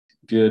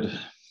Good. Let's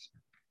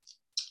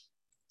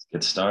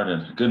get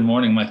started. Good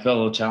morning, my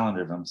fellow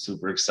challengers. I'm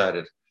super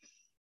excited.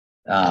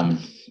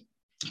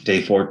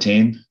 Day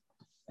 14,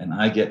 and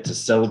I get to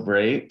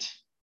celebrate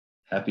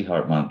Happy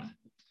Heart Month.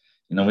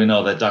 We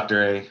know that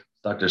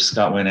Dr.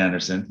 Scott Wayne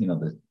Anderson,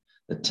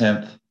 the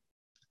 10th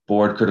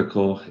board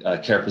critical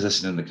care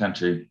physician in the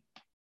country,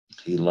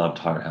 he loved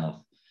heart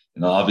health.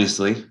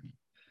 Obviously,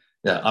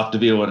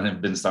 Optavia wouldn't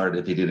have been started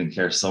if he didn't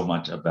care so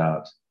much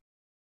about,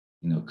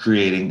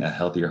 creating a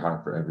healthier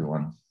heart for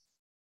everyone.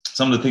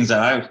 Some of the things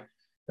that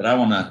I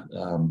want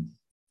to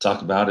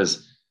talk about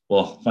is,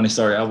 well, funny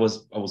story. I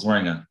was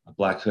wearing a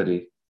black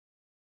hoodie,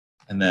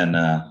 and then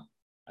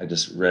I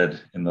just read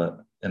in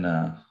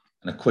a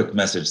quick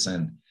message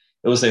saying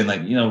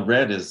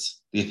red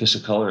is the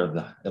official color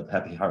of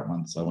Happy Heart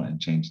Month. So I went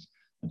and changed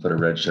and put a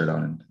red shirt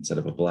on instead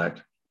of a black.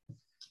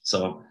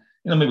 So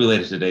maybe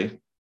later today,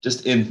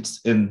 just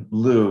in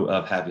lieu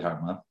of Happy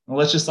Heart Month, well,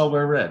 let's just all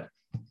wear red.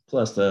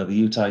 Plus the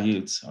Utah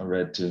Utes are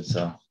red too.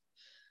 So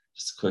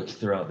just a quick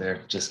throw out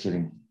there. Just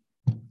kidding.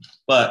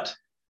 But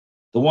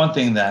the one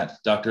thing that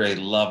Dr. A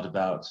loved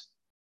about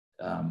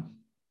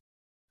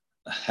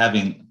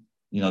having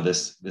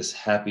this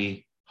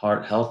Happy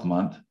Heart Health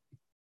Month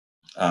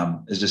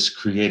is just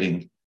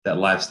creating that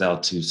lifestyle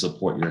to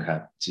support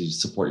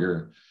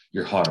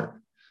your heart.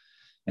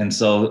 And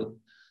so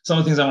some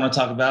of the things I want to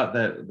talk about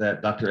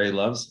that Dr. A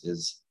loves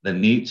is the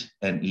NEAT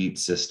and EAT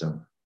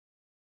system.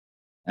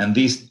 And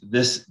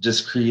this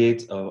just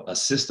creates a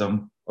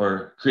system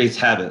or creates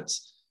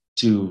habits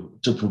to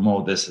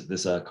promote this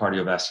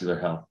cardiovascular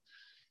health.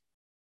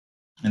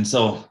 And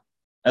so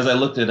as I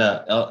looked at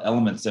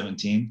element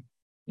 17,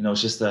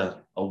 it's just a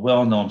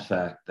well-known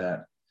fact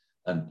that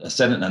an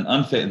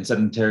unfit and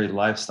sedentary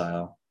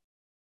lifestyle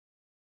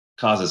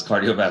causes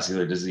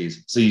cardiovascular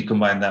disease. So you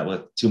combine that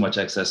with too much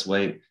excess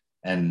weight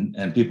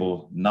and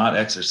people not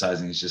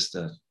exercising is just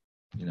a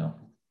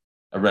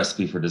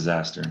recipe for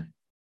disaster.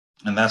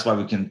 And that's why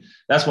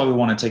we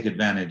want to take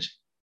advantage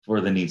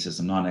for the NEAT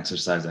system,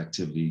 non-exercise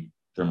activity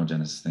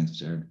thermogenesis. Thanks,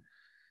 Jared.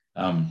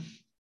 And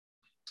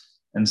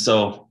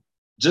so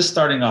just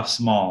starting off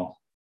small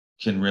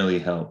can really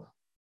help.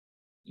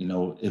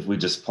 If we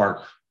just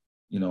park,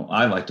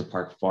 I like to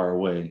park far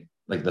away,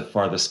 like the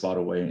farthest spot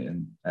away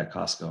at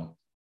Costco,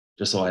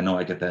 just so I know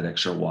I get that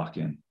extra walk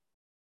in.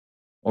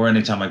 Or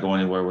anytime I go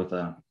anywhere with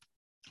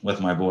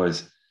my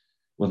boys,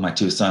 with my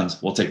two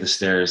sons, we'll take the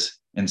stairs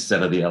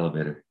instead of the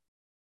elevator.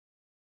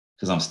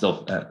 Because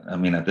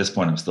at this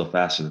point, I'm still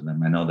faster than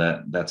them. I know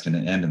that's going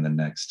to end in the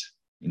next,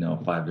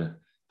 5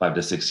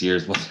 to 6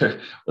 years. They're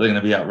going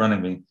to be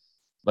outrunning me,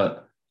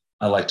 but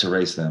I like to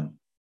race them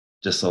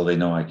just so they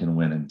know I can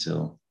win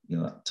until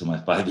my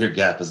 5-year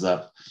gap is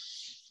up.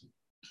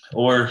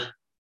 Or,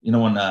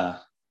 when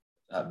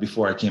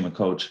before I became a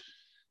coach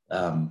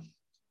and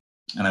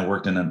I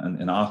worked in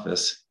an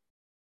office,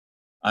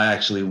 I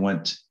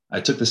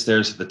took the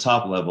stairs to the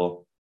top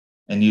level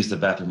and used the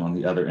bathroom on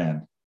the other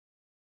end.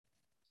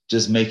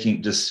 Just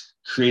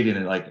creating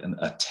it like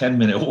a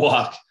 10-minute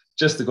walk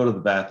just to go to the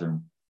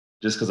bathroom,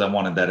 just because I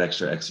wanted that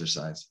extra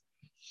exercise.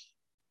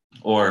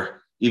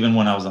 Or even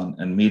when I was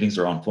in meetings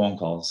or on phone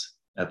calls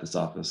at this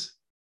office,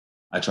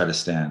 I try to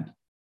stand.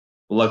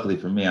 But luckily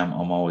for me, I'm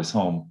always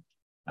home.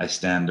 I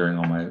stand during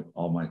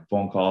all my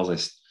phone calls.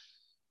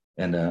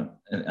 And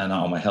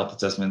all my health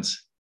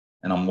assessments,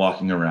 and I'm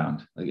walking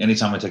around. Like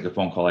anytime I take a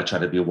phone call, I try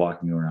to be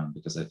walking around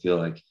because I feel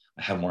like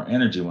I have more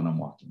energy when I'm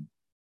walking.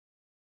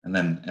 And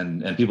then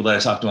and people that I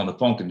talk to on the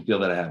phone can feel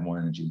that I have more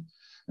energy.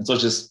 And so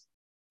it's just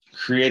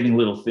creating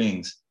little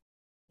things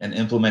and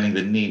implementing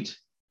the NEAT.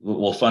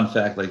 Well, fun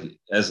fact, like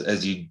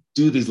as you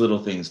do these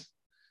little things,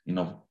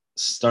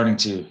 starting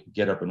to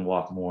get up and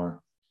walk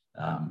more,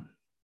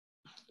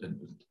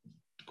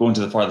 going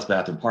to the farthest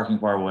bathroom, parking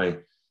far away,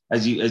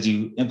 as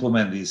you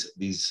implement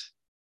these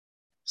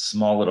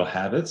small little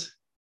habits,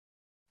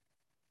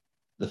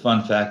 the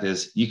fun fact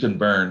is you can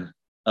burn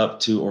up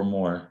to or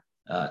more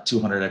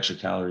 200 extra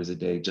calories a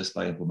day just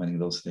by implementing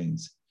those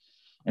things.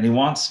 And he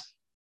wants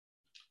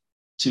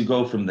to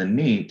go from the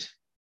NEAT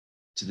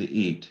to the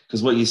EAT,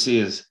 because what you see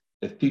is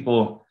if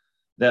people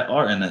that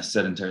are in a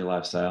sedentary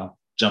lifestyle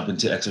jump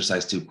into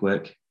exercise too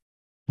quick,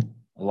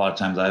 a lot of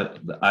times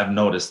I've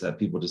noticed that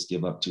people just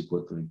give up too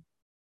quickly.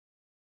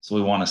 So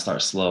we want to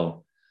start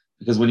slow,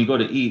 because when you go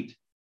to EAT,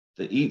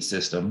 the EAT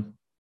system,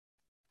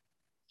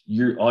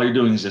 all you're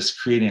doing is just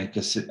creating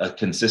a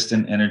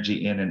consistent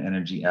energy in and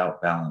energy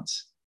out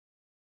balance,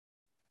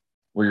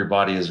 where your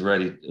body is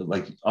ready.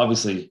 Like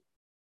obviously,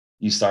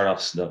 you start off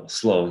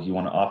slow. You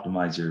want to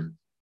optimize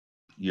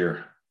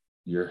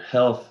your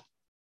health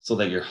so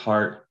that your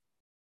heart,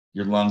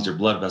 your lungs, your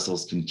blood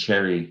vessels can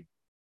carry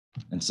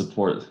and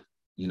support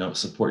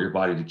your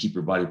body to keep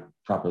your body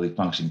properly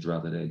functioning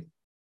throughout the day.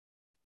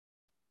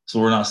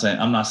 So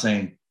I'm not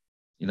saying,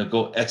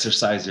 go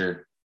exercise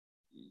your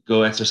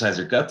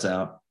guts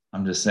out.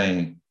 I'm just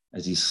saying,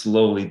 as you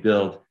slowly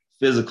build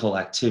physical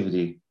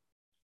activity,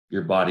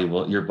 your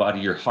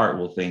heart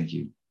will thank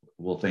you.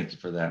 Will thank you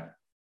for that.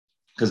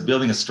 Because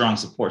building a strong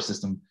support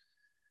system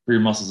for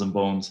your muscles and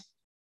bones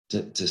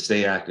to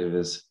stay active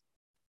is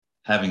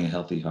having a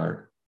healthy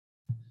heart.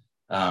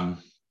 And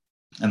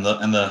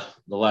the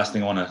last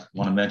thing I want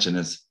to mention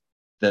is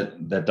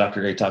that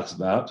Dr. A talks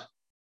about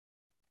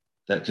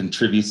that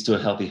contributes to a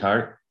healthy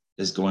heart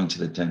is going to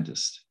the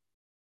dentist.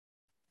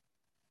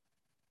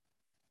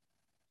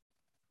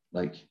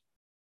 Like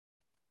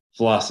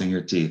flossing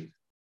your teeth,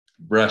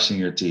 brushing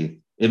your teeth.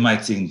 It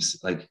might seem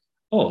like,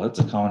 oh, that's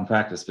a common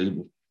practice, but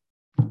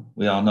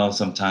we all know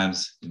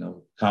sometimes,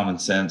 common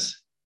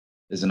sense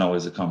isn't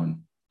always a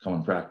common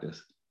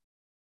practice.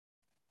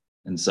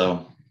 And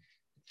so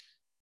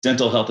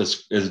dental health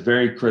is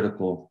very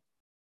critical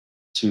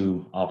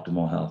to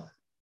optimal health,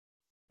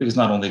 because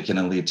not only can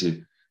it lead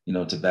to,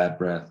 to bad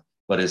breath,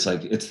 but it's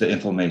the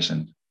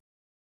inflammation.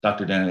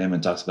 Dr. Daniel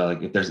Amen talks about,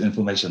 like, if there's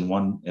inflammation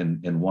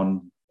in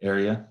one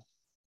area,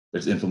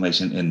 there's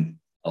inflammation in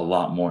a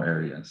lot more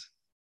areas.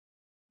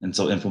 And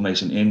so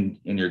inflammation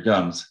in your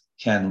gums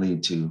can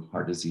lead to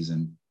heart disease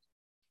and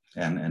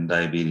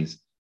diabetes.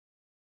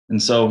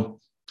 And so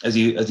as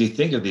you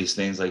think of these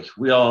things, like,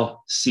 we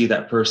all see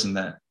that person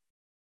that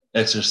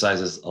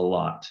exercises a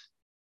lot.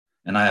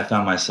 And I have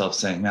found myself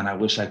saying, man, I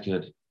wish I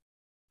could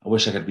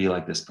be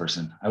like this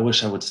person. I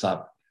wish I would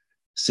stop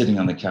sitting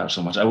on the couch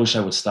so much. I wish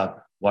I would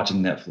stop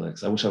watching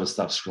Netflix. I wish I would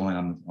stop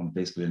scrolling on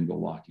Facebook and go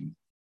walking.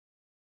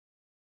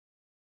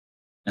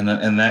 And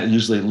that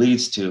usually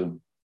leads to,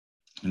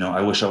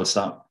 I wish I would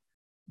stop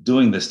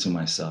doing this to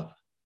myself.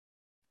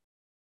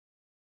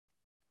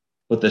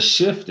 But the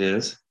shift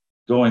is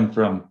going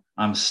from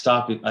I'm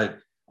stopping,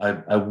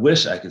 I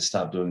wish I could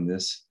stop doing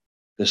this.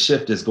 The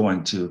shift is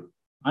going to,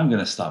 I'm going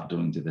to stop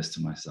doing this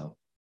to myself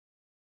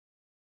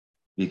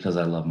because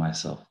I love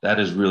myself. That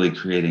is really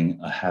creating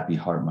a happy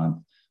heart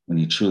month, when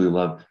you truly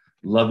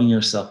loving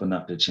yourself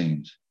enough to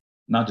change,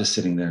 not just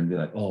sitting there and be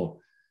like, oh,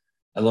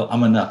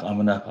 I'm enough.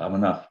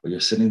 But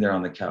you're sitting there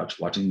on the couch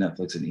watching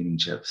Netflix and eating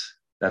chips.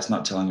 That's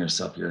not telling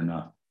yourself you're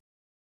enough.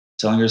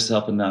 Telling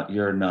yourself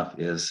you're enough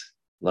is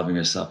loving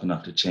yourself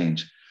enough to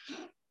change.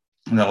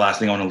 And the last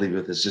thing I want to leave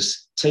with is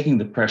just taking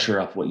the pressure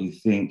off what you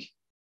think,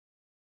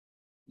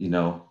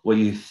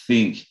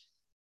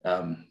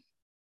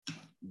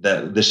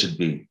 that this should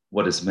be,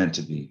 what it's meant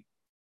to be,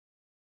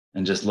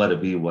 and just let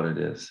it be what it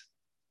is.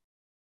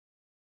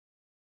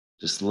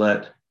 Just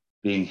let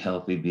being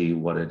healthy be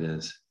what it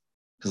is.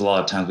 Because a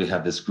lot of times we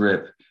have this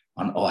grip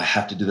on, oh, I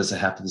have to do this, I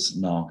have to do this.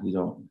 No, you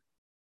don't.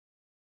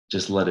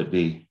 Just let it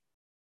be.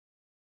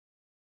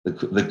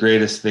 The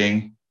greatest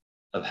thing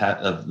of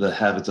the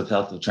habits of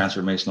health, the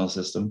transformational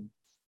system,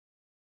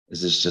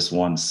 is it's just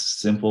one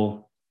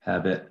simple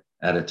habit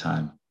at a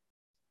time.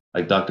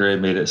 Like Dr. A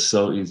made it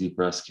so easy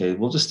for us, Kate.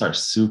 We'll just start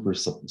super,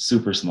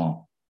 super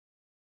small.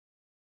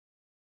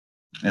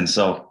 And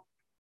so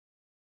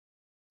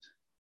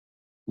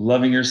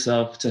loving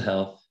yourself to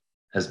health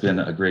has been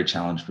a great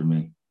challenge for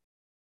me.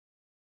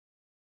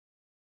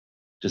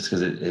 Just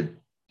because it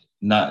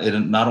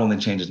not only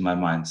changes my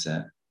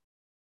mindset,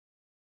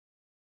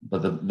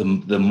 but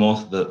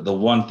the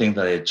one thing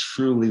that I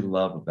truly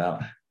love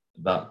about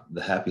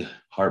the Happy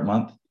Heart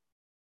Month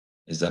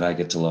is that I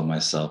get to love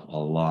myself a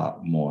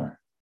lot more.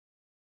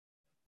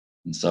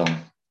 And so,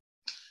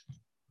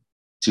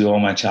 to all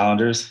my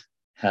challengers,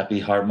 Happy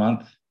Heart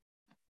Month.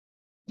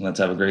 Let's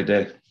have a great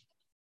day.